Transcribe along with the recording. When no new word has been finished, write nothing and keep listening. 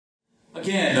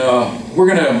Again, we're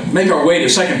going to make our way to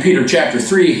 2 Peter chapter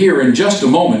 3 here in just a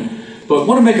moment, but I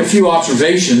want to make a few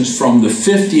observations from the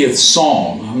 50th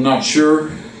Psalm. I'm not sure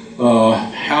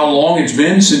how long it's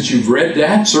been since you've read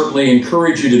that. Certainly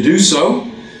encourage you to do so.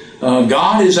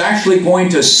 God is actually going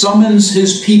to summons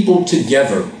His people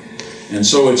together. And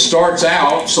so it starts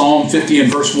out, Psalm 50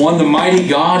 and verse 1, "The mighty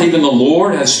God, even the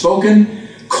Lord, has spoken,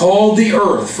 called the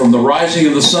earth from the rising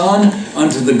of the sun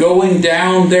unto the going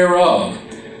down thereof."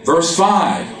 Verse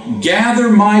 5, "Gather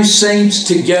my saints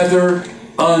together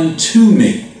unto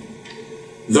me,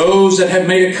 those that have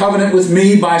made a covenant with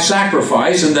me by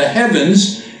sacrifice, and the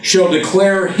heavens shall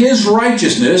declare His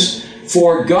righteousness,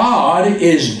 for God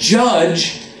is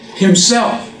judge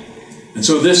Himself." And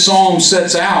so this psalm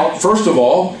sets out, first of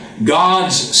all,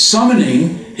 God's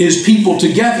summoning His people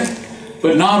together,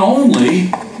 but not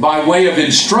only by way of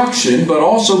instruction, but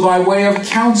also by way of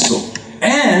counsel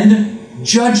and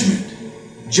judgment.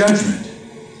 Judgment.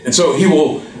 And so He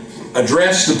will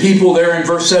address the people there in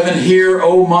verse 7, "Hear,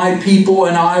 O my people,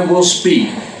 and I will speak.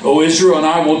 O Israel, and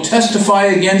I will testify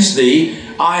against thee.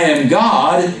 I am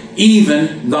God,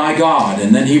 even thy God."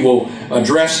 And then He will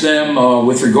address them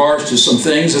with regards to some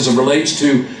things as it relates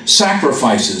to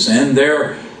sacrifices and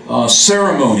their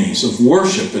ceremonies of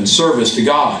worship and service to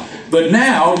God. But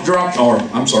now,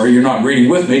 you're not reading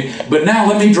with me, but now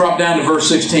let me drop down to verse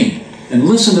 16 and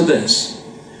listen to this.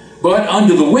 "But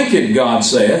unto the wicked God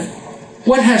saith,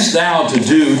 What hast thou to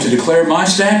do to declare my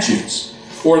statutes,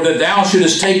 or that thou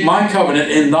shouldest take my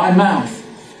covenant in thy mouth,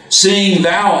 seeing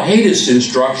thou hatest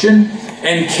instruction,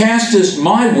 and castest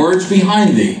my words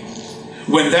behind thee?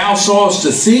 When thou sawest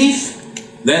a thief,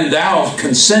 then thou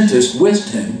consentest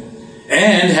with him,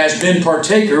 and hast been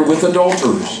partaker with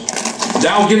adulterers.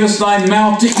 Thou givest thy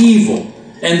mouth to evil,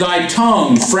 and thy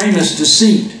tongue framest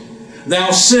deceit.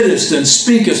 Thou sittest and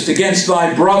speakest against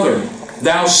thy brother.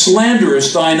 Thou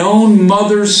slanderest thine own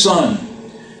mother's son.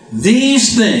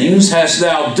 These things hast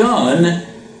thou done,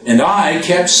 and I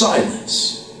kept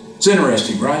silence." It's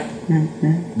interesting, right?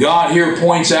 God here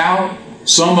points out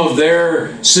some of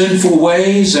their sinful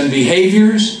ways and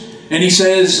behaviors, and He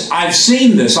says, "I've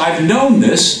seen this, I've known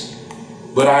this,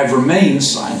 but I've remained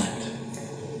silent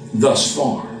thus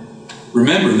far."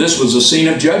 Remember, this was a scene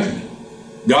of judgment.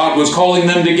 God was calling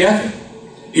them together.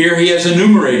 Here He has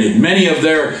enumerated many of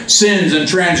their sins and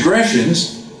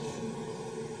transgressions,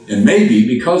 and maybe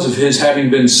because of His having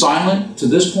been silent to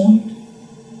this point,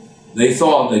 they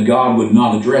thought that God would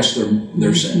not address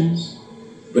their sins.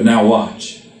 But now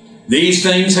watch. "These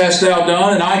things hast thou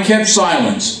done, and I kept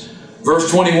silence." Verse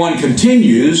 21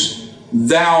 continues,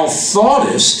 "Thou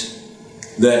thoughtest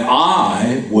that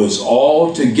I was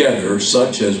altogether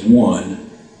such as one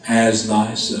as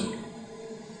thyself."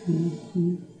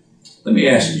 Let me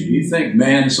ask you, do you think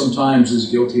man sometimes is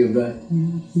guilty of that?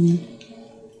 Do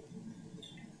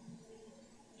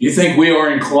you think we are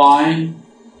inclined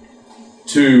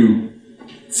to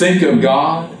think of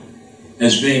God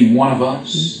as being one of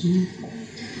us?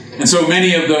 And so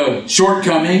many of the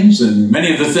shortcomings and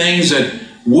many of the things that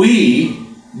we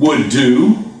would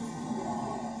do,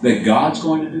 that God's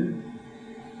going to do?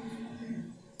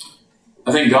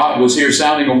 I think God was here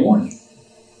sounding a warning.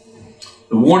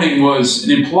 The warning was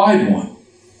an implied one.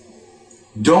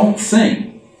 Don't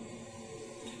think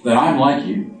that I'm like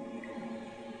you.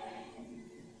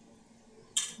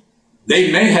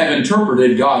 They may have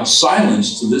interpreted God's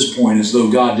silence to this point as though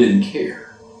God didn't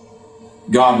care.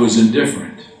 God was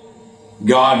indifferent.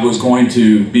 God was going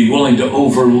to be willing to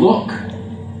overlook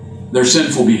their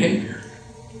sinful behavior.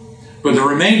 But the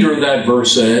remainder of that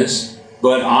verse says,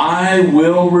 "But I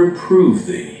will reprove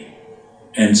thee,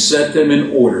 and set them in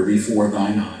order before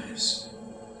thine eyes."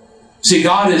 See,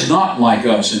 God is not like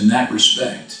us in that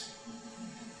respect.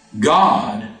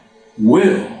 God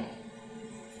will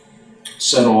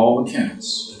settle all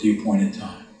accounts at the appointed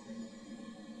time.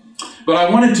 But I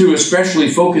wanted to especially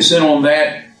focus in on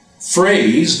that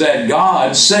phrase that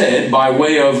God said by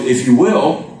way of, if you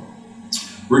will,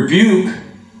 rebuke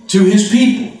to His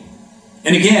people.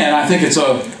 And again, I think it's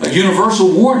a universal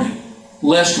warning,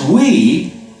 lest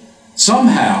we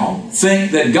somehow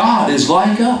think that God is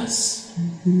like us.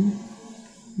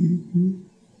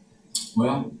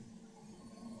 Well,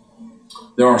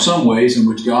 there are some ways in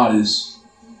which God is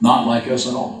not like us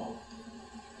at all.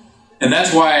 And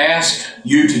that's why I ask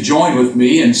you to join with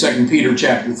me in 2 Peter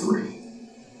chapter 3.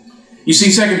 You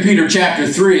see, 2 Peter chapter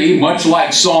 3, much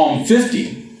like Psalm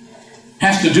 50,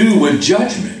 has to do with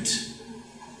judgment.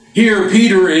 Here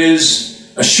Peter is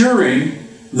assuring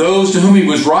those to whom he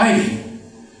was writing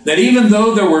that even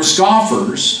though there were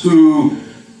scoffers who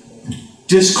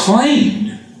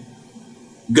disclaimed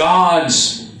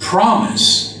God's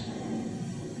promise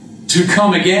to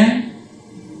come again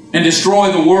and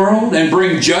destroy the world and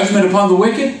bring judgment upon the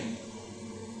wicked?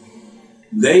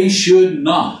 They should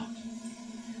not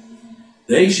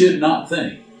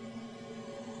think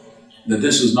that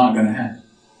this is not going to happen.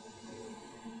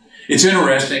 It's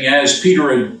interesting, as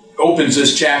Peter opens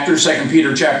this chapter, 2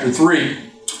 Peter chapter 3,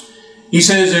 he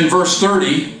says in verse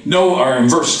 3, knowing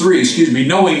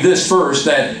this first,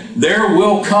 that there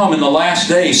will come in the last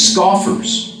days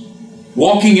scoffers,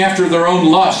 walking after their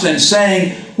own lusts, and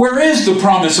saying, where is the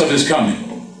promise of his coming?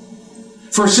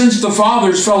 For since the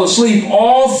fathers fell asleep,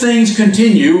 all things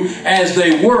continue as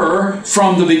they were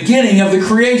from the beginning of the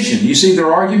creation. You see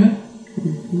their argument?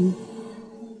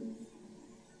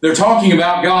 They're talking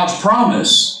about God's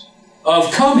promise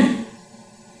of coming,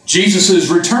 Jesus'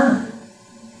 return.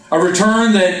 A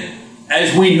return that,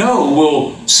 as we know,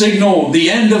 will signal the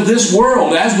end of this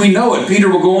world as we know it. Peter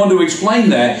will go on to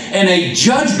explain that, and a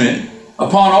judgment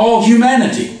upon all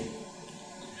humanity.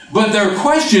 But their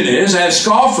question is, as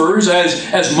scoffers,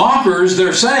 as mockers,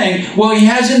 they're saying, well, he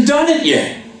hasn't done it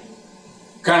yet.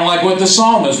 Kind of like what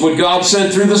God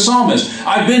said through the psalmist.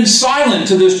 I've been silent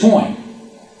to this point.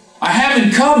 I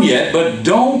haven't come yet, but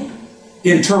don't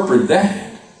interpret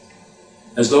that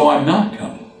as though I'm not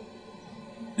coming.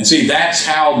 And see, that's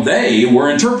how they were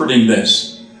interpreting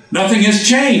this. Nothing has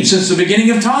changed since the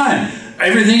beginning of time.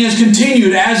 Everything has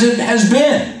continued as it has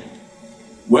been.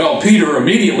 Well, Peter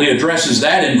immediately addresses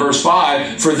that in verse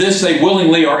 5. For this they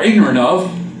willingly are ignorant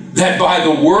of, that by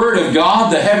the word of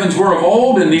God the heavens were of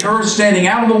old, and the earth standing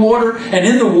out of the water, and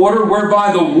in the water,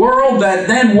 whereby the world that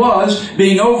then was,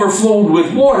 being overflowed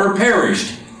with water,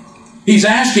 perished. He's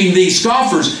asking these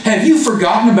scoffers, have you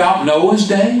forgotten about Noah's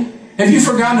day? Have you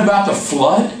forgotten about the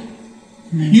flood?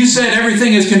 You said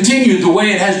everything has continued the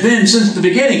way it has been since the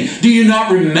beginning. Do you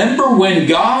not remember when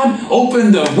God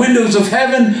opened the windows of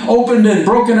heaven, opened and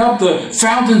broken up the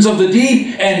fountains of the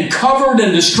deep, and covered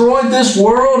and destroyed this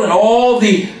world and all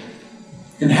the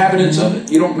inhabitants of it?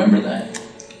 You don't remember that?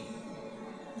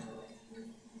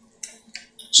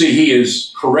 See, he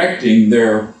is correcting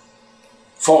their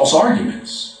false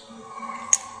arguments.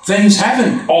 Things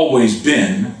haven't always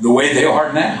been the way they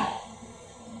are now.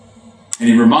 And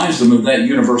he reminds them of that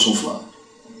universal flood.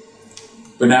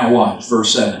 But now watch,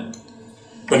 verse 7.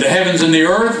 But the heavens and the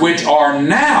earth, which are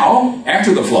now,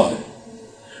 after the flood,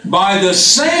 by the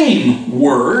same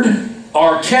word,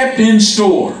 are kept in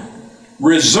store,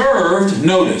 reserved,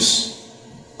 notice,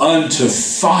 unto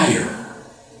fire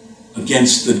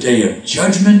against the day of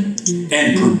judgment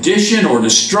and perdition or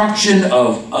destruction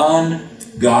of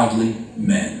ungodly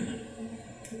men.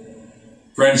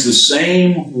 Friends, the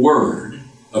same word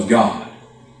of God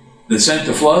that sent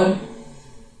the flood,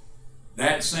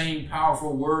 that same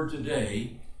powerful word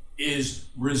today is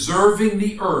reserving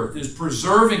the earth, is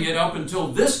preserving it up until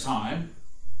this time,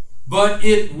 but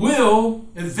it will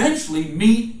eventually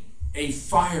meet a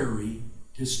fiery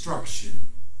destruction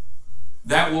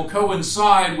that will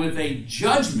coincide with a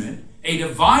judgment, a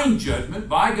divine judgment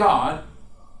by God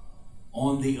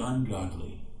on the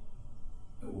ungodly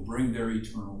that will bring their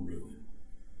eternal ruin.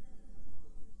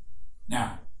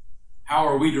 Now, how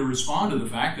are we to respond to the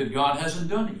fact that God hasn't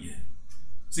done it yet?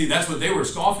 See, that's what they were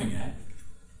scoffing at.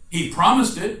 He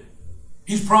promised it.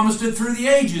 He's promised it through the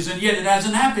ages, and yet it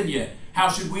hasn't happened yet. How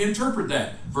should we interpret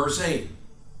that? Verse 8.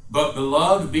 But,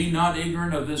 beloved, be not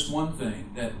ignorant of this one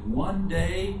thing, that one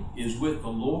day is with the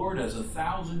Lord as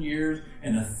 1,000 years,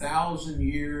 and 1,000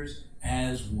 years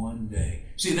as one day.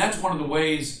 See, that's one of the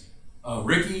ways,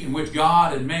 Ricky, in which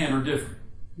God and man are different.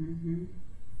 You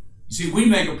see, we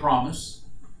make a promise,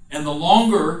 and the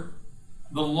longer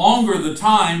the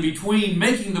time between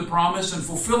making the promise and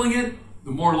fulfilling it,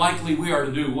 the more likely we are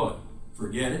to do what?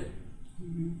 Forget it.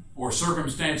 Or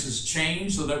circumstances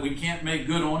change so that we can't make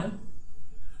good on it.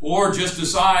 Or just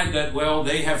decide that, well,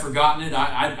 they have forgotten it.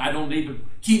 I don't need to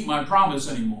keep my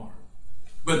promise anymore.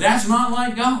 But that's not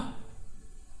like God.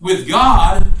 With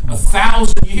God,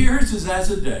 1,000 years is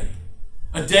as a day.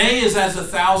 A day is as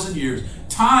 1,000 years.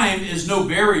 Time is no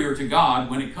barrier to God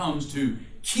when it comes to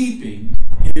keeping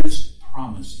His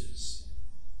promises.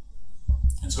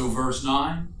 And so verse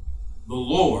 9, the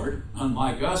Lord,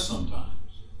 unlike us sometimes,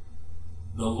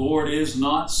 the Lord is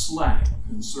not slack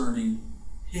concerning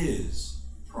His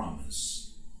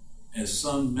promise, as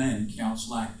some men count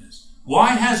slackness. Why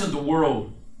hasn't the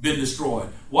world been destroyed?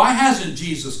 Why hasn't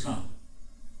Jesus come?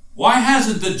 Why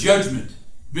hasn't the judgment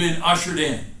been ushered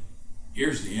in?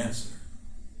 Here's the answer.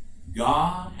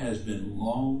 God has been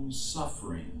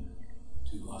long-suffering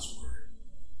to usward.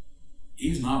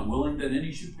 He's not willing that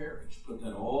any should perish, but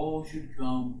that all should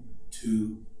come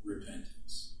to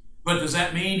repentance. But does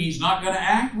that mean He's not going to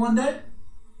act one day?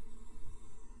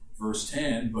 Verse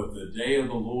 10, but the day of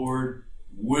the Lord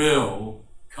will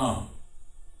come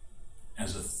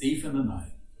as a thief in the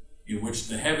night, in which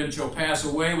the heavens shall pass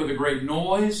away with a great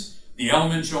noise, the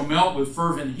elements shall melt with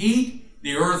fervent heat,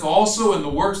 the earth also and the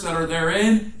works that are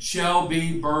therein shall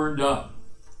be burned up.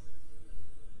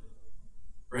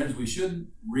 Friends, we shouldn't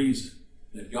reason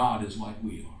that God is like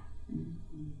we are,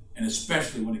 and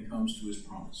especially when it comes to his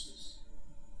promises.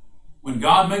 When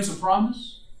God makes a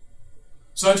promise,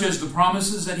 such as the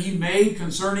promises that he made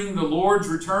concerning the Lord's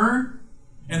return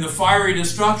and the fiery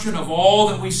destruction of all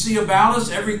that we see about us,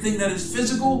 everything that is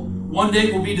physical, one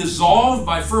day will be dissolved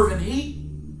by fervent heat,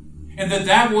 and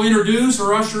that will introduce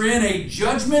or usher in a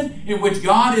judgment in which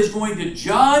God is going to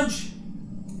judge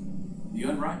the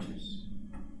unrighteous.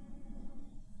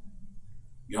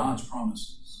 God's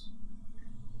promises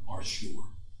are sure.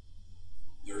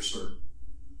 They're certain.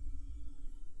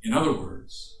 In other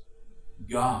words,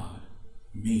 God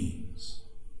means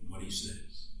what he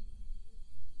says.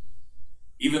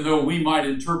 Even though we might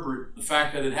interpret the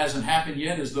fact that it hasn't happened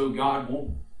yet as though God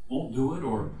won't do it,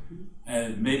 or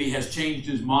maybe has changed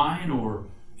his mind, or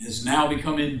is now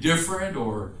become indifferent,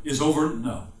 or is over.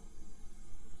 No.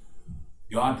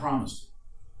 God promised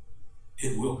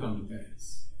it. It will come to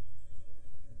pass.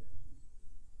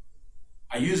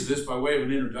 I use this by way of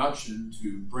an introduction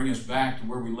to bring us back to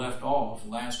where we left off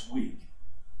last week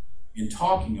in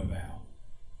talking about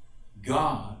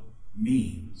God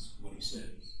means what he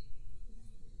says.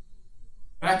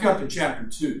 Back up to chapter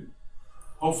 2.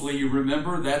 Hopefully you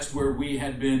remember that's where we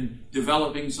had been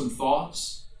developing some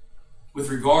thoughts with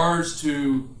regards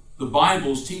to the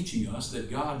Bible's teaching us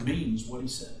that God means what he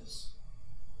says.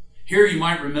 Here you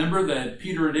might remember that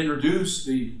Peter had introduced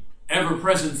the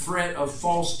ever-present threat of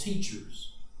false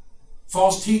teachers.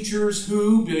 False teachers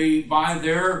who, by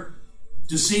their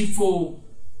deceitful,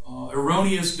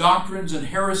 erroneous doctrines and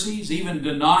heresies, even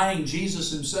denying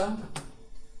Jesus himself,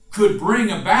 could bring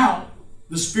about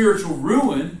the spiritual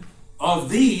ruin of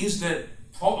these that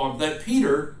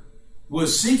Peter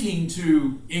was seeking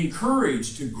to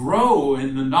encourage to grow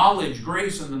in the knowledge,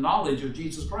 grace, and the knowledge of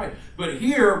Jesus Christ. But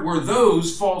here were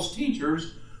those false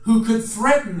teachers who could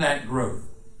threaten that growth,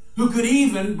 who could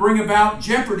even bring about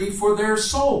jeopardy for their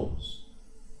souls.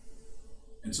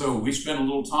 And so we spent a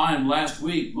little time last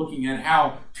week looking at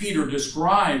how Peter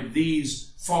described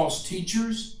these false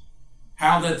teachers,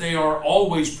 how that they are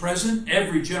always present.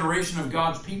 Every generation of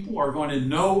God's people are going to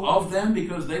know of them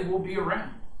because they will be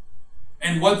around.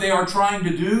 And what they are trying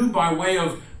to do by way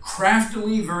of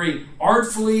craftily, very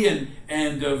artfully,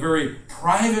 and very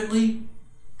privately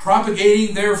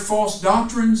propagating their false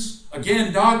doctrines,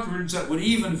 again, doctrines that would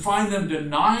even find them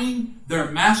denying their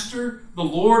master, the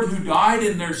Lord who died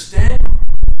in their stead.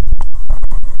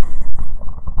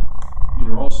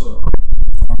 Peter also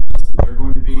informs us that they're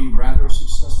going to be rather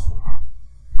successful.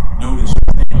 Notice,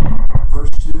 verse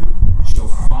 2, shall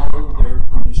follow their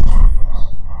pernicious ways.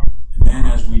 And then,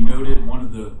 as we noted, one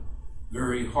of the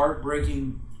very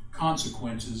heartbreaking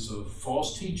consequences of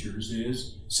false teachers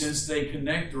is, since they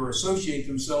connect or associate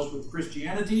themselves with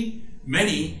Christianity,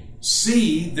 many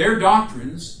see their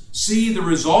doctrines, see the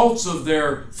results of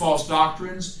their false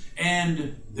doctrines,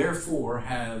 and therefore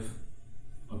have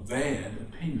a bad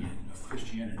opinion of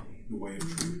Christianity, the way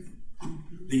of truth.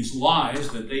 These lies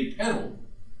that they peddle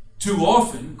too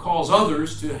often cause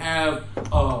others to have,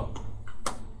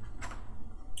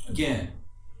 again,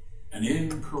 an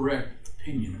incorrect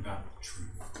opinion about the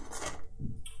truth.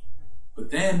 But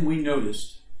then we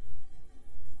noticed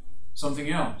something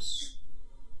else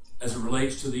as it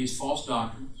relates to these false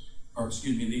doctrines,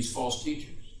 these false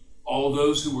teachers. All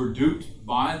those who were duped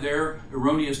by their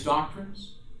erroneous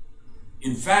doctrines.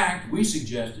 In fact, we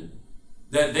suggested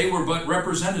that they were but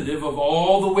representative of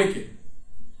all the wicked.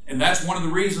 And that's one of the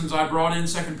reasons I brought in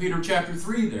 2 Peter chapter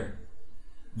 3 there.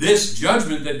 This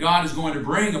judgment that God is going to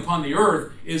bring upon the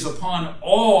earth is upon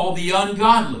all the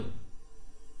ungodly.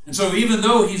 And so even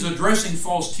though he's addressing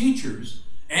false teachers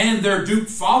and their duped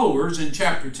followers in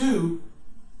chapter 2,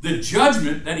 the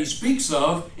judgment that he speaks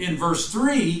of in verse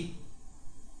 3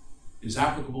 is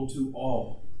applicable to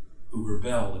all who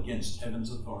rebel against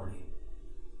heaven's authority,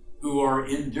 who are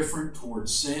indifferent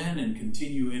towards sin and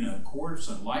continue in a course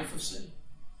and life of sin.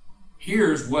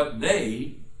 Here's what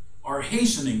they are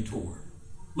hastening toward.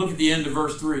 Look at the end of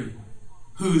verse 3.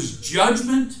 Whose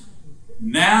judgment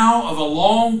now of a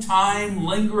long time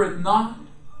lingereth not,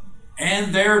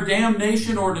 and their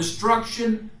damnation or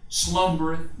destruction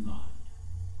slumbereth not.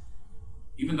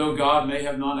 Even though God may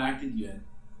have not acted yet,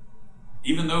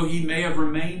 even though he may have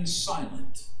remained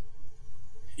silent,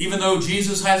 even though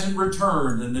Jesus hasn't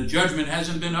returned and the judgment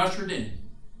hasn't been ushered in,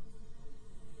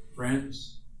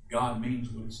 friends, God means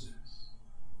what he says.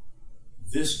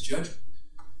 This judgment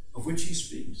of which he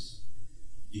speaks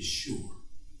is sure.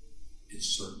 It's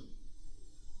certain.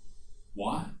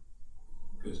 Why?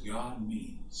 Because God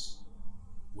means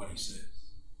what he says.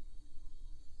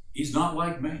 He's not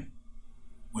like man.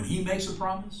 When he makes a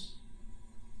promise,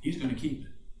 he's going to keep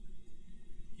it.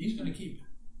 He's going to keep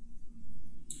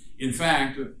it. In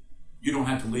fact, you don't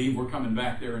have to leave. We're coming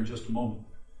back there in just a moment.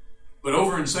 But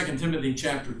over in 2 Timothy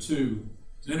chapter 2,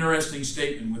 it's an interesting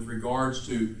statement with regards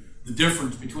to the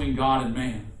difference between God and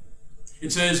man.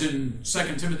 It says in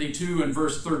 2 Timothy 2 and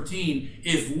verse 13,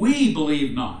 if we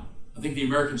believe not, I think the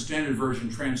American Standard Version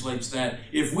translates that,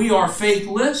 if we are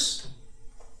faithless,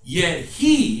 yet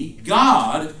he,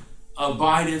 God,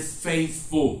 abideth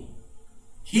faithful.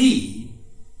 He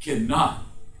cannot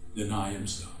deny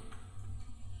himself.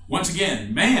 Once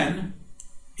again, man,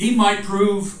 he might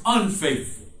prove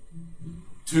unfaithful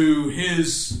to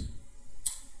his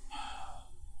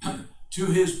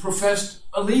professed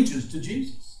allegiance to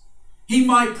Jesus. He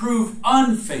might prove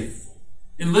unfaithful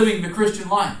in living the Christian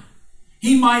life.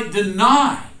 He might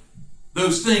deny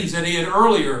those things that he had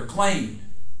earlier claimed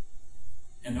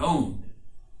and owned,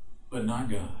 but not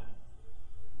God.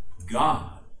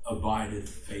 God abideth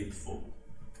faithful.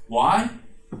 Why?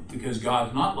 Because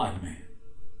God's not like man.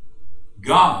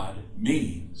 God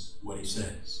means what he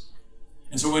says.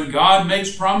 And so when God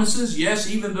makes promises, yes,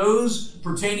 even those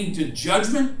pertaining to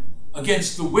judgment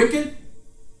against the wicked,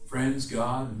 friends,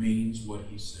 God means what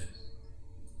he says.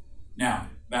 Now,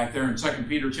 back there in 2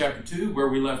 Peter chapter 2, where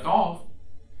we left off,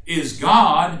 is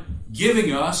God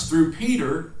giving us, through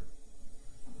Peter,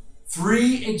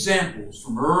 3 examples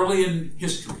from early in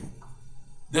history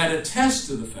that attest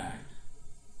to the fact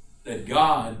that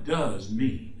God does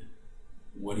mean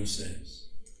what he says.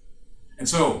 And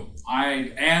so,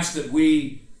 I ask that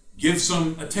we give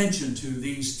some attention to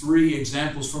these 3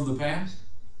 examples from the past.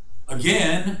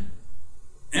 Again,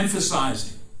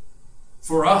 emphasizing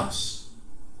for us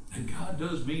that God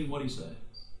does mean what he says.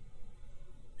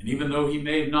 And even though he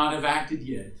may not have acted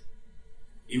yet,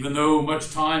 even though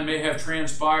much time may have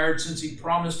transpired since he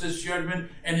promised this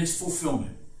judgment and its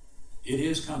fulfillment, it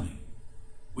is coming.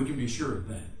 We can be sure of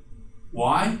that.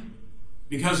 Why?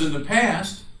 Because in the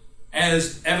past,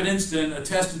 as evidenced and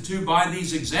attested to by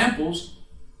these examples,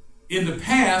 in the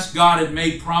past, God had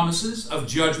made promises of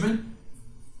judgment,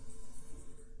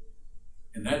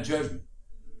 and that judgment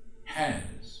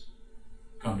has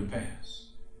come to pass.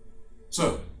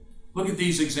 So, look at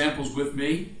these examples with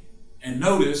me and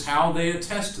notice how they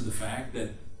attest to the fact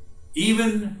that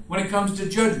even when it comes to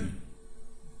judgment,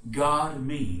 God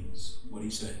means what he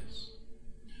says.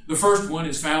 The first one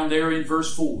is found there in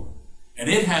verse 4, and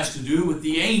it has to do with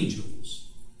the angels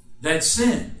that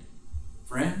sinned.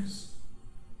 Friends,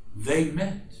 they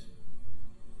met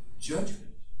judgment.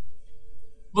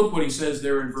 Look what he says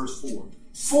there in verse 4.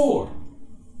 4.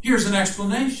 Here's an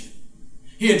explanation.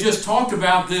 He had just talked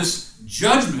about this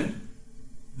judgment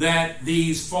that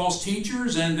these false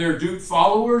teachers and their duped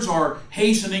followers are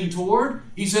hastening toward.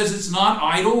 He says it's not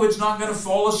idle. It's not going to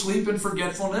fall asleep in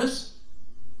forgetfulness.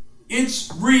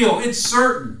 It's real. It's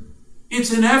certain.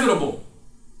 It's inevitable.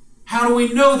 How do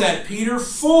we know that, Peter?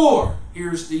 4.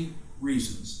 Here's the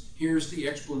reasons. Here's the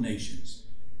explanations.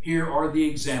 Here are the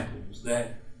examples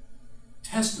that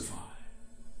testify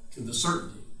to the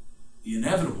certainty, the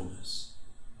inevitableness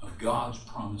of God's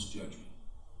promised judgment.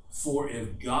 For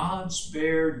if God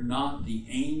spared not the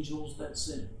angels that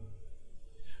sinned,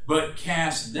 but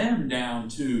cast them down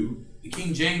to, the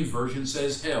King James Version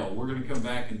says hell. We're going to come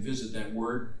back and visit that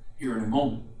word here in a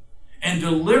moment. And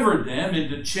delivered them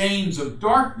into chains of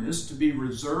darkness to be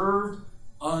reserved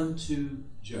unto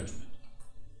judgment.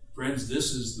 Friends,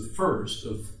 this is the first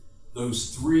of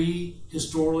those 3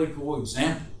 historical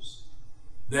examples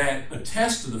that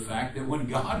attest to the fact that when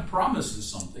God promises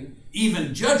something,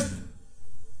 even judgment,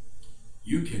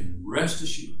 you can rest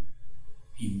assured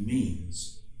he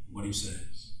means what he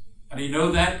says. How do you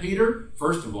know that, Peter?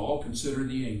 First of all, consider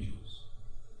the angels.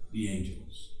 The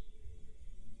angels.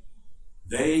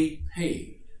 They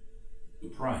paid the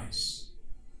price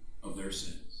of their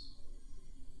sins.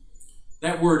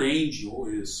 That word angel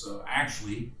is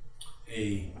actually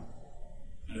a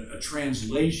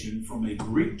translation from a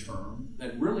Greek term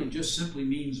that really just simply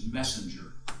means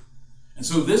messenger. And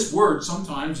so this word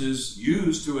sometimes is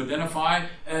used to identify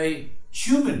a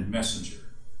human messenger.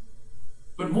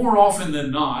 But more often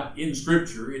than not, in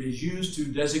Scripture, it is used to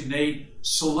designate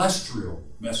celestial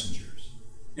messengers.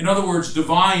 In other words,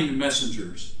 divine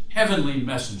messengers, heavenly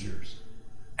messengers,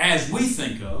 as we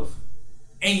think of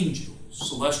angels,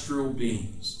 celestial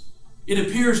beings. It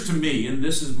appears to me, and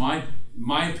this is my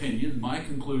opinion, my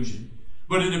conclusion,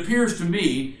 But it appears to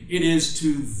me it is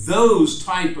to those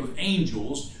type of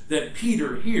angels that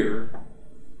Peter here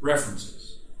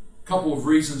references. A couple of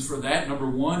reasons for that. Number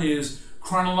one is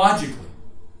chronologically.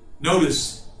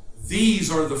 Notice these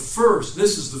are the first.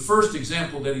 This is the first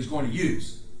example that he's going to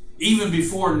use. Even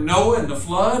before Noah and the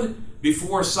flood,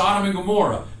 before Sodom and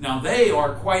Gomorrah. Now they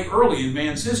are quite early in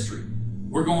man's history.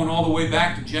 We're going all the way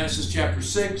back to Genesis chapter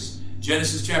 6,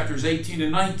 Genesis chapters 18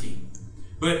 and 19.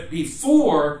 But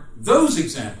before those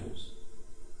examples,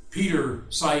 Peter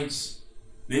cites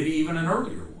maybe even an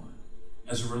earlier one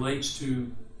as it relates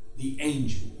to the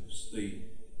angels, the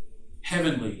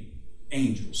heavenly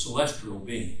angels, celestial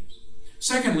beings.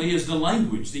 Secondly is the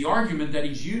language, the argument that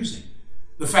he's using.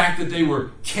 The fact that they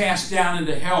were cast down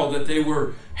into hell, that they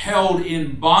were held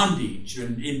in bondage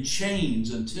and in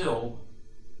chains until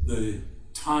the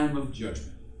time of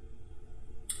judgment.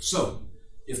 So,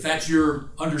 if that's your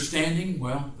understanding,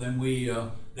 well, then we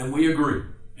agree.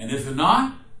 And if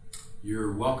not,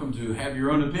 you're welcome to have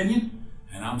your own opinion,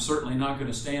 and I'm certainly not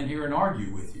going to stand here and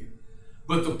argue with you.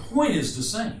 But the point is the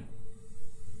same.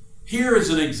 Here is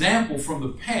an example from the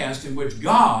past in which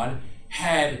God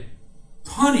had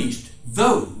punished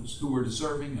those who were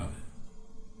deserving of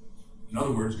it. In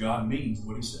other words, God means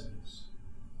what he says.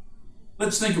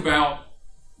 Let's think about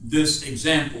this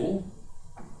example,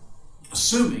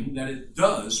 assuming that it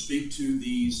does speak to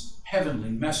these heavenly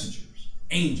messengers,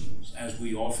 angels, as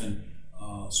we often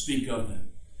speak of them.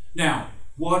 Now,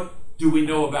 what do we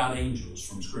know about angels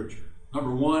from Scripture?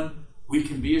 Number one, we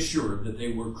can be assured that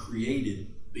they were created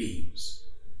beings.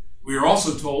 We are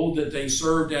also told that they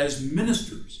served as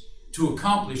ministers to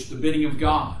accomplish the bidding of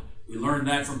God. We learn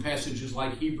that from passages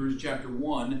like Hebrews chapter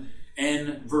 1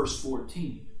 and verse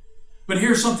 14. But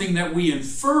here's something that we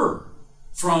infer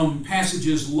from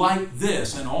passages like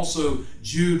this and also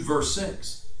Jude verse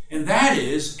 6. And that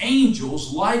is,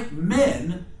 angels, like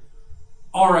men,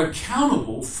 are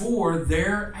accountable for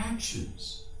their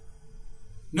actions.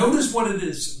 Notice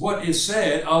what is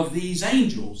said of these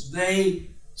angels.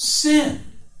 They sin.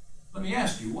 Let me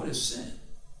ask you, what is sin?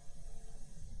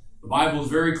 The Bible is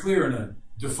very clear in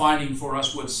defining for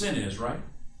us what sin is, right?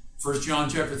 1 John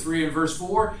chapter 3 and verse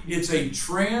 4, it's a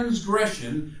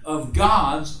transgression of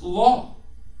God's law.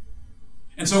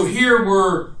 And so here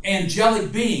were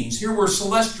angelic beings, here were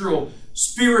celestial,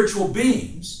 spiritual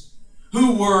beings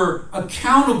who were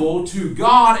accountable to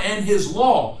God and his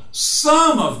law.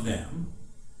 Some of them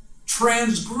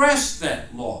transgressed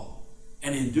that law,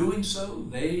 and in doing so,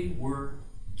 they were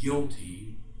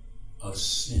guilty of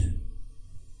sin.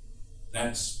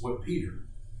 That's what Peter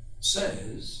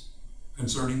says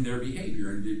concerning their behavior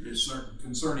and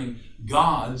concerning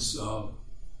God's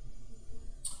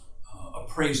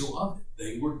appraisal of it.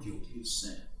 They were guilty of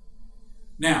sin.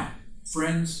 Now,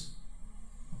 friends,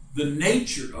 the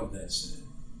nature of that sin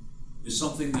is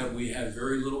something that we have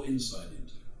very little insight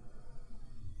into.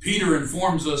 Peter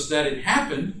informs us that it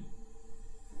happened,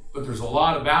 but there's a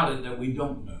lot about it that we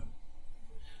don't know.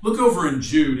 Look over in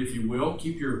Jude, if you will.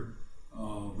 Keep your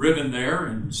ribbon there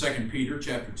in 2 Peter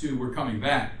chapter 2. We're coming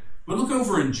back. But look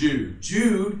over in Jude.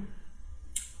 Jude,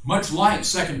 much like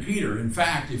 2 Peter, in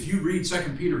fact, if you read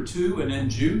 2 Peter 2 and then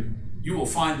Jude, you will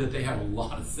find that they have a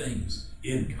lot of things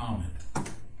in common.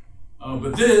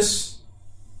 But this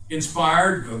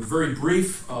inspired a very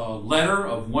brief letter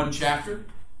of one chapter,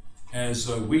 as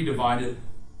we divide it,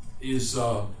 is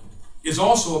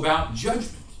also about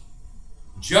judgment.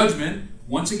 Judgment,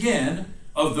 once again,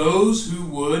 of those who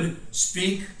would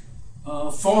speak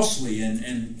falsely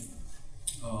and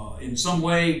in some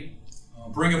way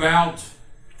bring about,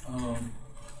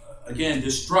 again,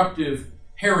 destructive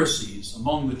heresies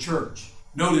among the church.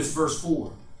 Notice verse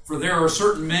 4. For there are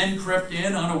certain men crept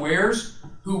in unawares,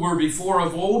 who were before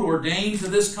of old ordained to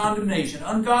this condemnation,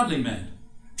 ungodly men,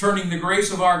 turning the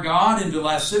grace of our God into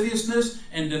lasciviousness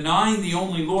and denying the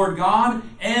only Lord God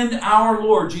and our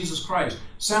Lord Jesus Christ.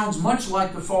 Sounds much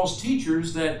like the false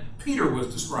teachers that Peter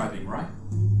was describing, right?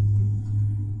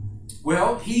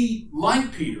 Well,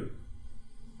 like Peter,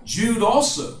 Jude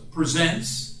also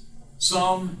presents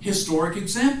some historic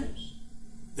examples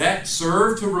that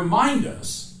serve to remind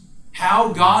us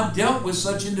how God dealt with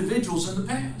such individuals in the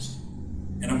past.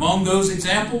 And among those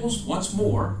examples, once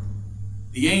more,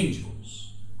 the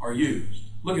angels are used.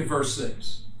 Look at verse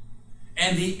 6.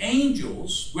 And the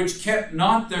angels, which kept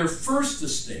not their first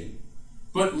estate,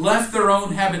 but left their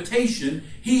own habitation,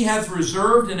 he hath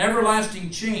reserved in everlasting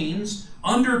chains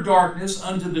under darkness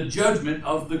unto the judgment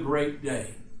of the great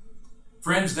day.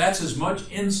 Friends, that's as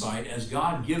much insight as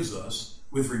God gives us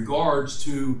with regards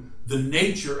to the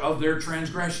nature of their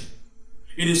transgression.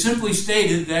 It is simply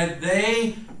stated that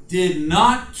they did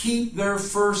not keep their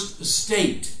first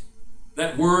estate.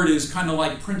 That word is kind of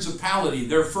like principality,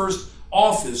 their first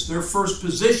office, their first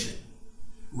position.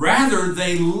 Rather,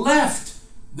 they left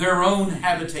their own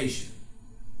habitation.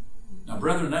 Now,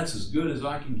 brethren, that's as good as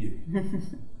I can give you.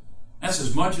 That's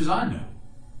as much as I know.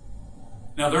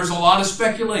 Now, there's a lot of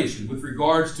speculation with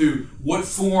regards to what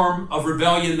form of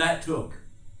rebellion that took.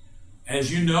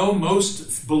 As you know,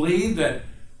 most believe that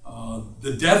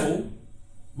the devil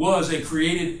was a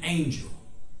created angel,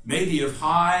 maybe of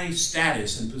high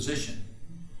status and position.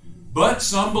 But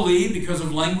some believe, because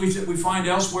of language that we find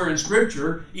elsewhere in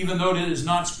Scripture, even though it is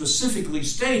not specifically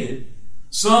stated,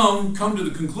 some come to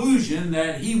the conclusion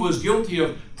that he was guilty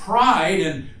of pride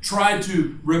and tried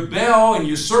to rebel and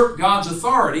usurp God's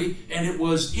authority, and it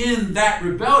was in that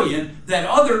rebellion that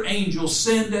other angels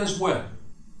sinned as well.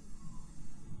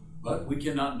 But we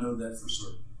cannot know that for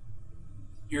certain.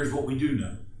 Here's what we do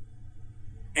know.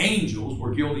 Angels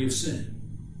were guilty of sin.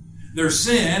 Their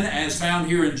sin, as found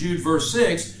here in Jude verse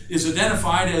 6, is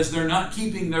identified as they're not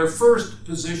keeping their first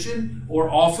position or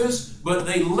office, but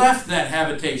they left that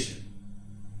habitation.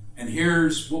 And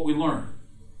here's what we learn.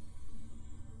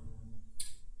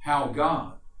 How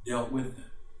God dealt with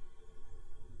them.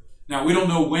 Now, we don't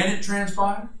know when it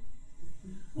transpired.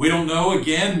 We don't know,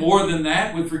 again, more than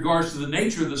that with regards to the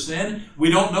nature of the sin. We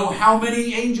don't know how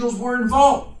many angels were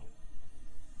involved.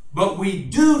 But we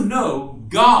do know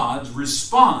God's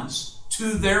response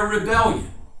to their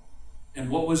rebellion. And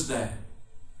what was that?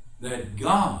 That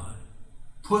God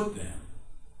put them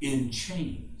in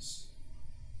chains,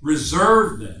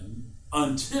 reserved them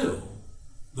until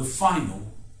the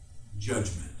final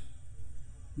judgment.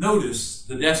 Notice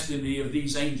the destiny of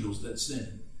these angels that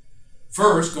sinned.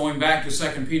 First, going back to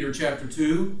 2 Peter chapter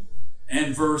 2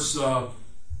 and verse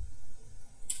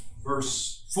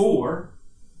 4,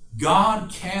 God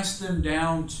cast them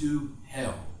down to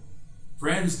hell.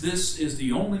 Friends, this is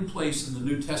the only place in the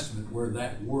New Testament where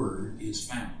that word is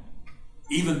found.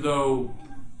 Even though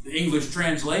the English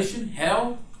translation,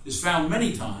 hell, is found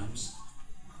many times,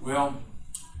 well,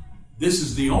 this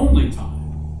is the only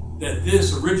time that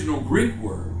this original Greek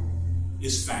word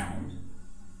is found,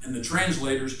 and the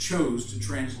translators chose to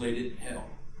translate it hell.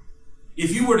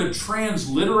 If you were to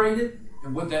transliterate it,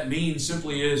 and what that means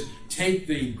simply is take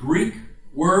the Greek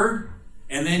word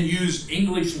and then use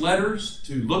English letters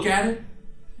to look at it,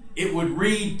 it would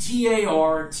read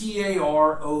Tartaros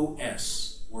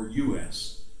or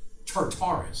U.S.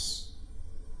 Tartarus.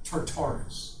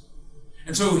 Tartarus.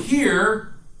 And so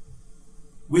here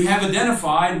we have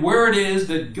identified where it is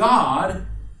that God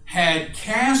had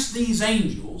cast these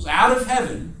angels out of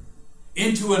heaven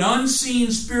into an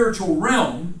unseen spiritual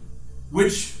realm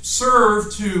which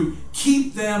served to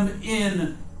keep them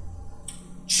in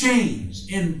chains,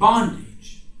 in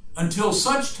bondage, until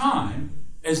such time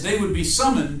as they would be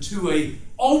summoned to an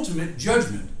ultimate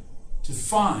judgment to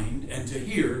find and to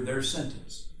hear their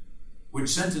sentence. Which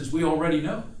sentence we already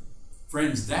know.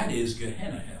 Friends, that is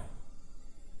Gehenna hell.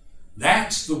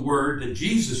 That's the word that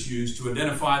Jesus used to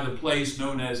identify the place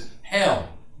known as hell,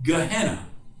 Gehenna,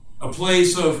 a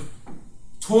place of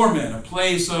torment, a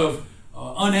place of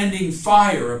unending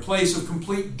fire, a place of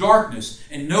complete darkness.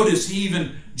 And notice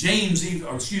Peter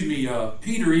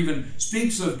even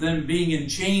speaks of them being in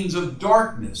chains of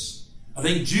darkness. I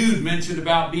think Jude mentioned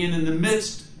about being in the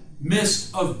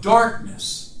midst of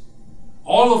darkness.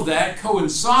 All of that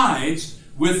coincides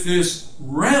with this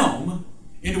realm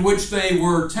in which they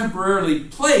were temporarily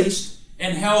placed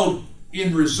and held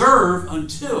in reserve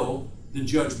until the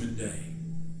judgment day.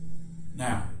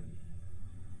 Now,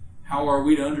 how are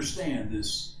we to understand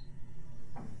this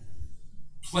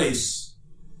place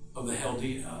of the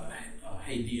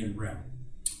Hadean realm?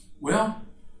 Well,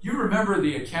 you remember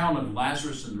the account of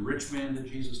Lazarus and the rich man that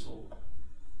Jesus told?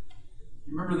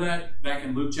 You remember that back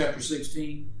in Luke chapter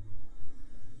 16?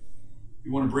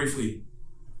 You want to briefly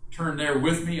turn there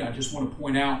with me? I just want to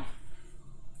point out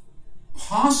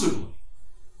possibly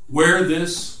where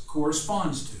this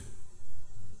corresponds to.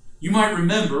 You might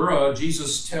remember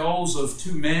Jesus tells of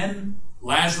two men,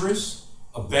 Lazarus,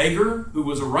 a beggar who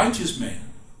was a righteous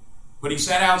man, but he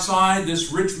sat outside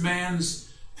this rich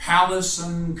man's palace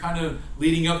and kind of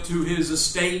leading up to his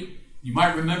estate. You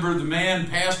might remember the man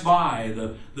passed by.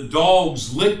 The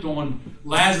dogs licked on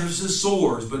Lazarus'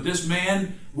 sores, but this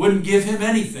man wouldn't give him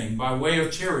anything by way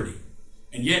of charity.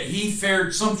 And yet he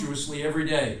fared sumptuously every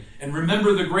day. And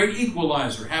remember, the great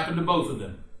equalizer happened to both of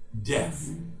them. Death.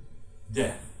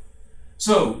 Death.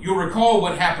 So, you'll recall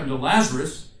what happened to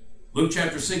Lazarus. Luke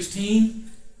chapter 16.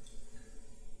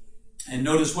 And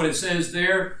notice what it says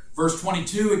there. Verse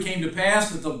 22, it came to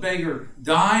pass that the beggar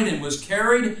died and was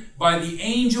carried by the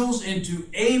angels into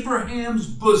Abraham's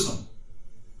bosom.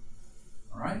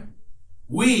 All right?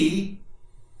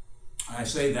 I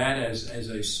say that as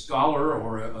a scholar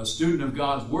or a student of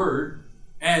God's Word.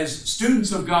 As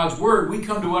students of God's Word, we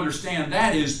come to understand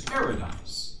that is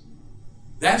paradise.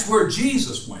 That's where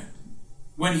Jesus went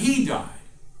when He died.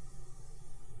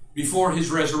 Before His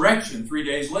resurrection 3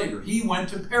 days later, He went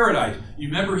to paradise. You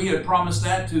remember He had promised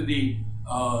that to the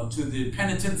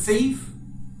penitent thief?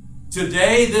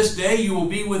 Today, this day, you will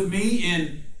be with me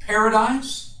in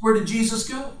paradise. Where did Jesus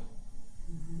go?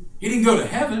 He didn't go to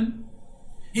heaven.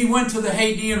 He went to the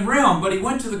Hadean realm, but He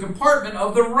went to the compartment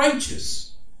of the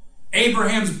righteous.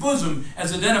 Abraham's bosom,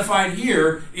 as identified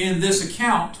here in this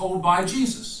account told by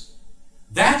Jesus.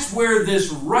 That's where this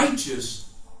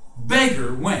righteous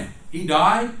beggar went. He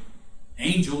died.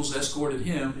 Angels escorted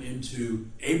him into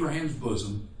Abraham's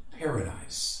bosom,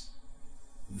 paradise.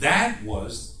 That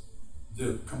was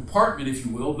the compartment, if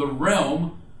you will, the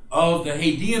realm of the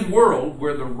Hadean world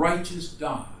where the righteous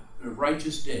die, the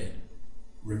righteous dead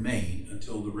remain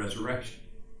until the resurrection.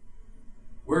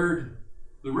 Where'd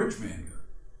the rich man go?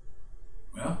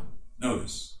 Well,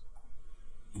 notice.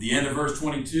 At the end of verse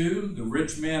 22, the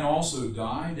rich man also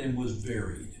died and was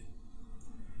buried.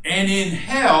 And in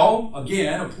hell,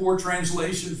 again, a poor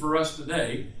translation for us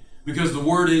today, because the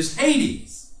word is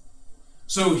Hades.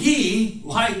 So he,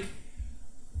 like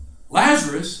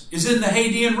Lazarus, is in the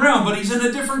Hadean realm, but he's in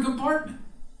a different compartment.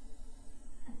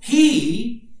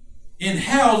 He, in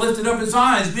hell, lifted up his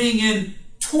eyes, being in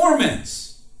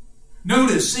torments.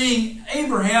 Notice, seeing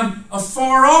Abraham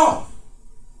afar off,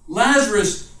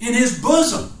 Lazarus in his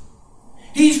bosom.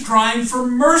 He's crying for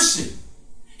mercy.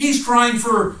 He's crying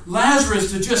for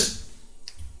Lazarus to just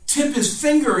tip his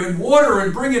finger in water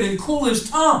and bring it and cool his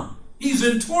tongue. He's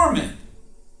in torment.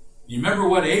 You remember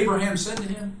what Abraham said to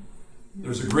him?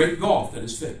 There's a great gulf that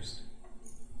is fixed.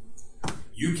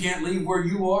 You can't leave where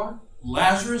you are.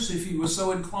 Lazarus, if he was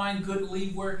so inclined, couldn't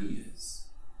leave where he is.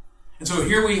 And so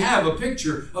here we have a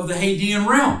picture of the Hadean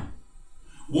realm.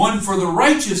 One for the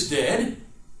righteous dead,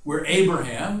 where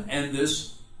Abraham and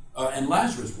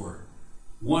Lazarus were.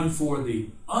 One for the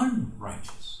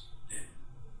unrighteous dead.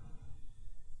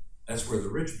 That's where the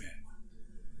rich man went.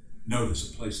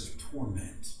 Notice a place of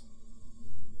torment,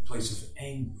 a place of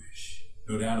anguish,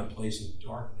 no doubt a place of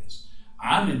darkness.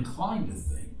 I'm inclined to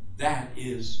think that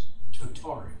is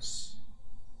Tartarus.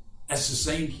 That's the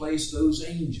same place those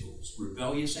angels,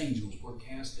 rebellious angels, were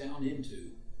cast down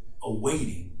into,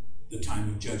 awaiting the time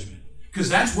of judgment. Because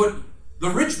that's what the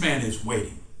rich man is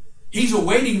waiting. He's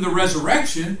awaiting the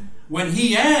resurrection when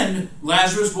he and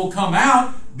Lazarus will come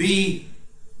out, be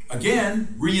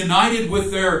again reunited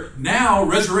with their now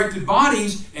resurrected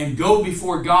bodies, and go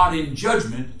before God in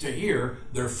judgment to hear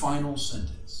their final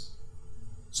sentence.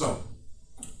 So,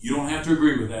 you don't have to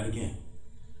agree with that again.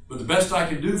 But the best I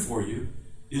can do for you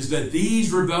is that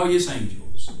these rebellious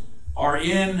angels are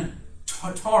in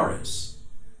Tartarus,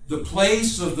 the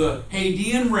place of the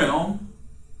Hadean realm,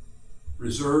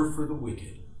 reserved for the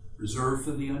wicked, reserved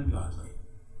for the ungodly.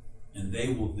 And they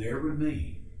will there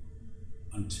remain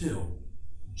until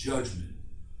judgment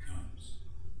comes.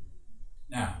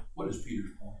 Now, what is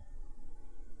Peter's point?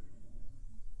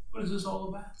 What is this all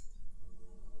about?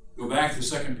 Go back to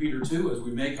 2 Peter 2 as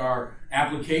we make our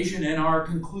application and our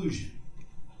conclusion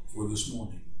for this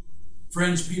morning.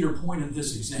 Friends, Peter pointed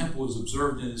this example as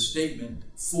observed in his statement,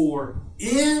 for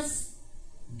if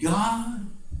God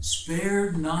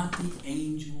spared not the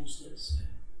angels that sinned.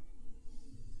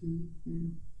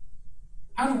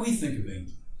 How do we think of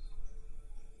angels?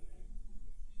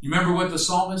 You remember what the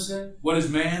psalmist said? What is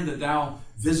man that thou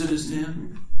visitest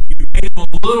him? You made him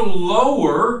a little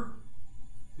lower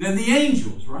than the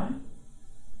angels, right?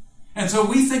 And so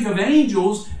we think of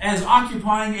angels as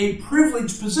occupying a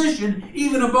privileged position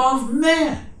even above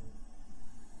man.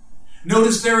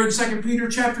 Notice there in 2 Peter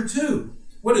chapter 2.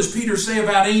 What does Peter say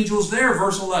about angels there?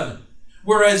 Verse 11.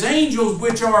 Whereas angels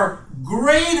which are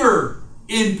greater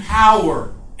in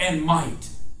power and might.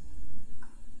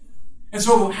 And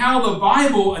so how the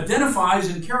Bible identifies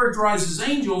and characterizes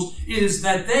angels is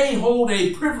that they hold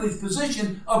a privileged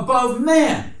position above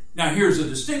man. Now here's a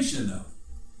distinction though.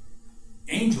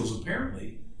 Angels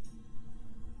apparently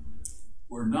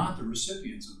were not the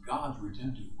recipients of God's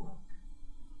redemptive work.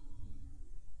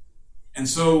 And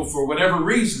so for whatever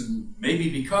reason, maybe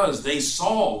because they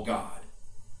saw God,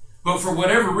 but for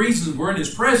whatever reason were in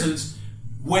His presence,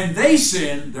 when they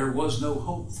sinned, there was no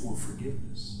hope for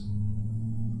forgiveness.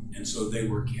 And so they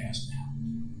were cast out.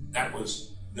 That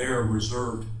was their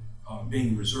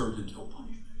being reserved until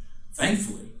punishment.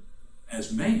 Thankfully,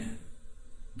 as man,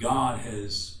 God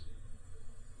has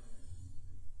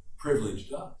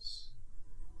privileged us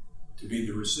to be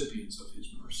the recipients of his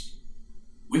mercy.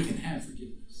 We can have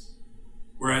forgiveness,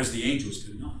 whereas the angels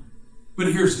could not.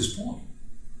 But here's his point.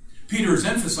 Peter is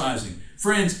emphasizing,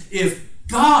 friends, if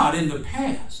God in the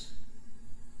past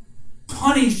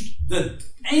punished the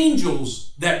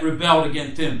angels that rebelled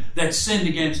against him, that sinned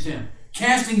against him,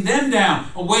 casting them down,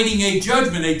 awaiting a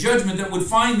judgment that would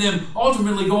find them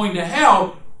ultimately going to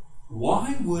hell,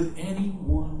 why would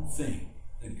anyone think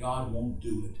that God won't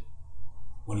do it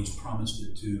when he's promised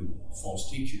it to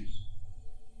false teachers?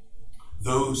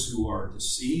 Those who are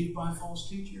deceived by false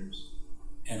teachers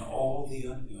and all the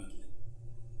ungodly.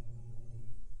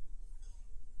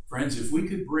 Friends, if we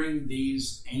could bring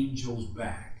these angels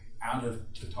back out of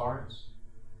Tartarus,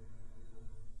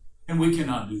 and we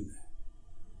cannot do that.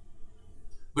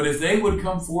 But if they would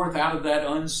come forth out of that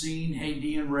unseen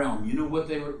Hadean realm, you know what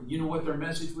their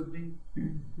message would be?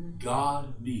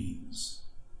 God means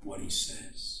what he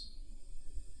says.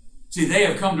 See, they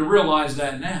have come to realize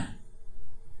that now,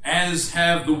 as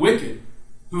have the wicked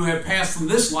who have passed from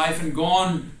this life and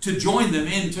gone to join them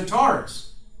in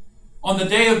Tartarus on the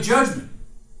day of judgment.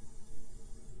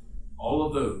 All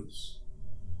of those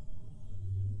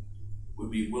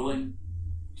would be willing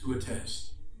to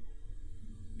attest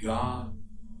God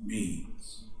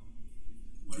means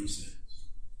what he says.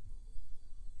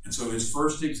 And so his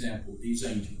first example, these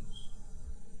angels,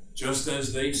 just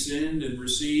as they sinned and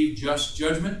received just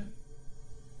judgment,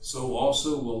 so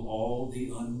also will all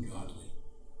the ungodly.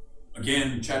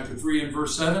 Again, chapter 3 and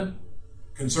verse 7,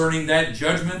 concerning that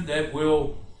judgment that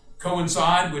will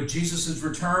coincide with Jesus'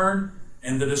 return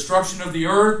and the destruction of the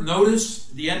earth, notice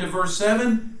the end of verse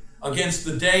 7, against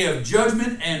the day of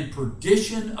judgment and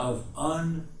perdition of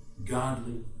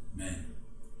ungodly men.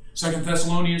 2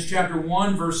 Thessalonians chapter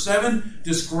 1 verse 7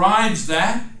 describes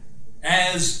that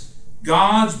as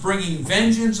God's bringing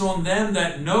vengeance on them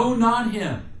that know not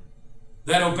him,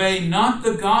 that obey not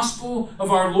the gospel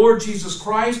of our Lord Jesus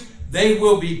Christ. They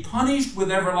will be punished with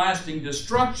everlasting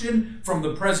destruction from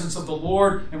the presence of the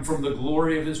Lord and from the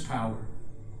glory of his power.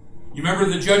 You remember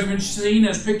the judgment scene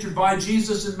as pictured by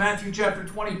Jesus in Matthew chapter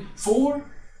 24?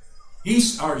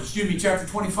 Chapter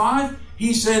 25.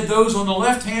 He said those on the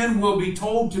left hand will be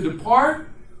told to depart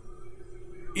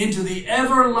into the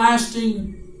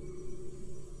everlasting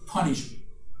punishment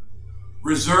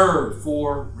reserved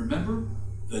for, remember,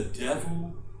 the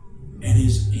devil and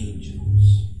his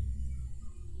angels.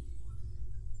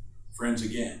 Friends,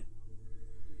 again,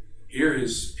 here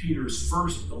is Peter's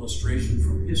first illustration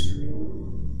from history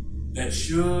that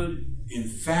should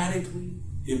emphatically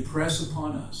impress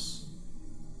upon us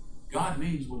God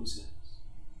means what he says.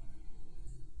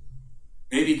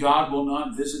 Maybe God will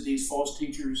not visit these false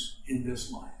teachers in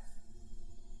this life.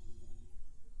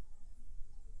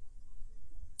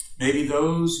 Maybe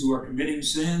those who are committing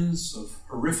sins of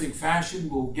horrific fashion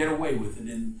will get away with it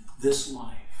in this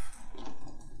life.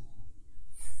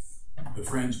 But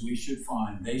friends, they should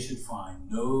find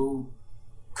no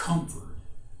comfort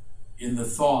in the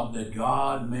thought that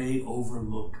God may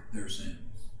overlook their sins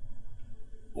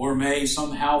or may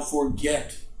somehow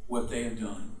forget what they have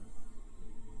done.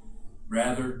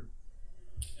 Rather,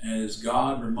 as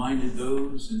God reminded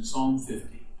those in Psalm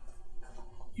 50,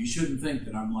 you shouldn't think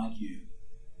that I'm like you.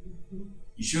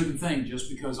 You shouldn't think just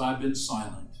because I've been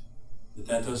silent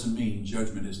that doesn't mean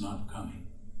judgment is not coming.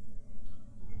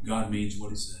 God means what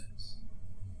he says.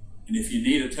 And if you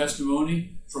need a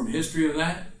testimony from history of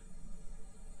that,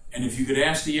 and if you could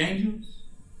ask the angels,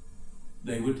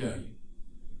 they would tell you,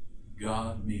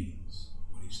 God means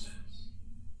what he says.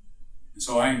 And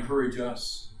so I encourage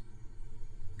us,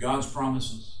 God's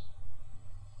promises,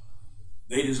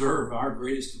 they deserve our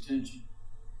greatest attention.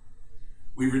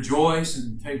 We rejoice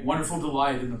and take wonderful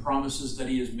delight in the promises that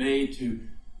he has made to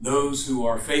those who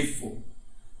are faithful,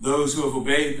 those who have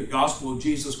obeyed the gospel of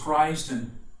Jesus Christ,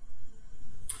 and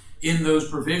in those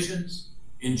provisions,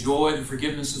 enjoy the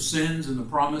forgiveness of sins and the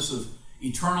promise of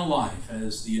eternal life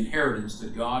as the inheritance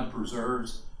that God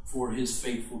preserves for his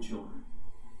faithful children.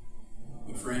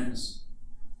 But friends,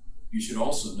 you should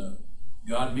also know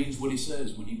God means what he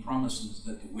says when he promises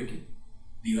that the wicked,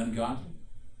 the ungodly,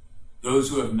 those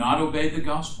who have not obeyed the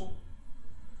gospel,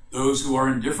 those who are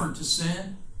indifferent to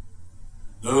sin,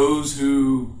 those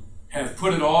who have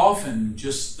put it off and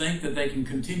just think that they can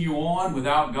continue on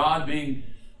without God being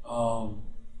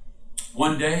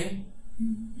one day,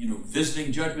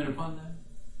 visiting judgment upon them,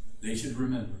 they should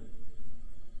remember,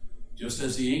 just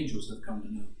as the angels have come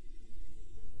to know,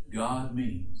 God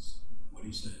means what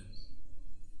he says.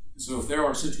 So if there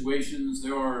are situations,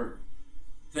 there are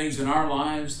things in our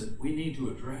lives that we need to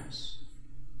address,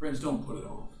 Friends, don't put it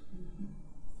off.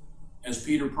 As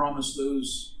Peter promised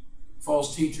those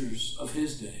false teachers of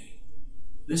his day,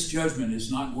 this judgment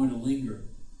is not going to linger.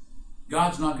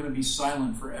 God's not going to be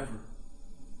silent forever.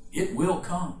 It will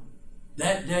come.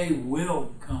 That day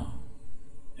will come.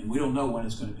 And we don't know when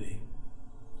it's going to be.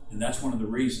 And that's one of the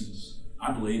reasons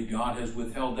I believe God has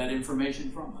withheld that information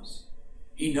from us.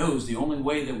 He knows the only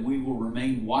way that we will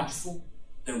remain watchful,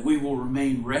 that we will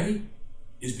remain ready,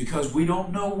 is because we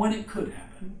don't know when it could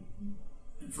happen.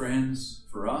 And friends,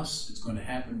 for us, it's going to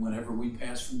happen whenever we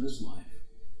pass from this life.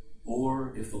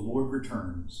 Or if the Lord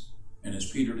returns, and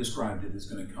as Peter described it, it's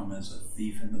going to come as a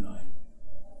thief in the night.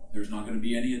 There's not going to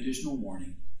be any additional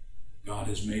warning. God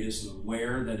has made us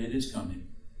aware that it is coming,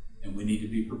 and we need to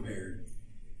be prepared.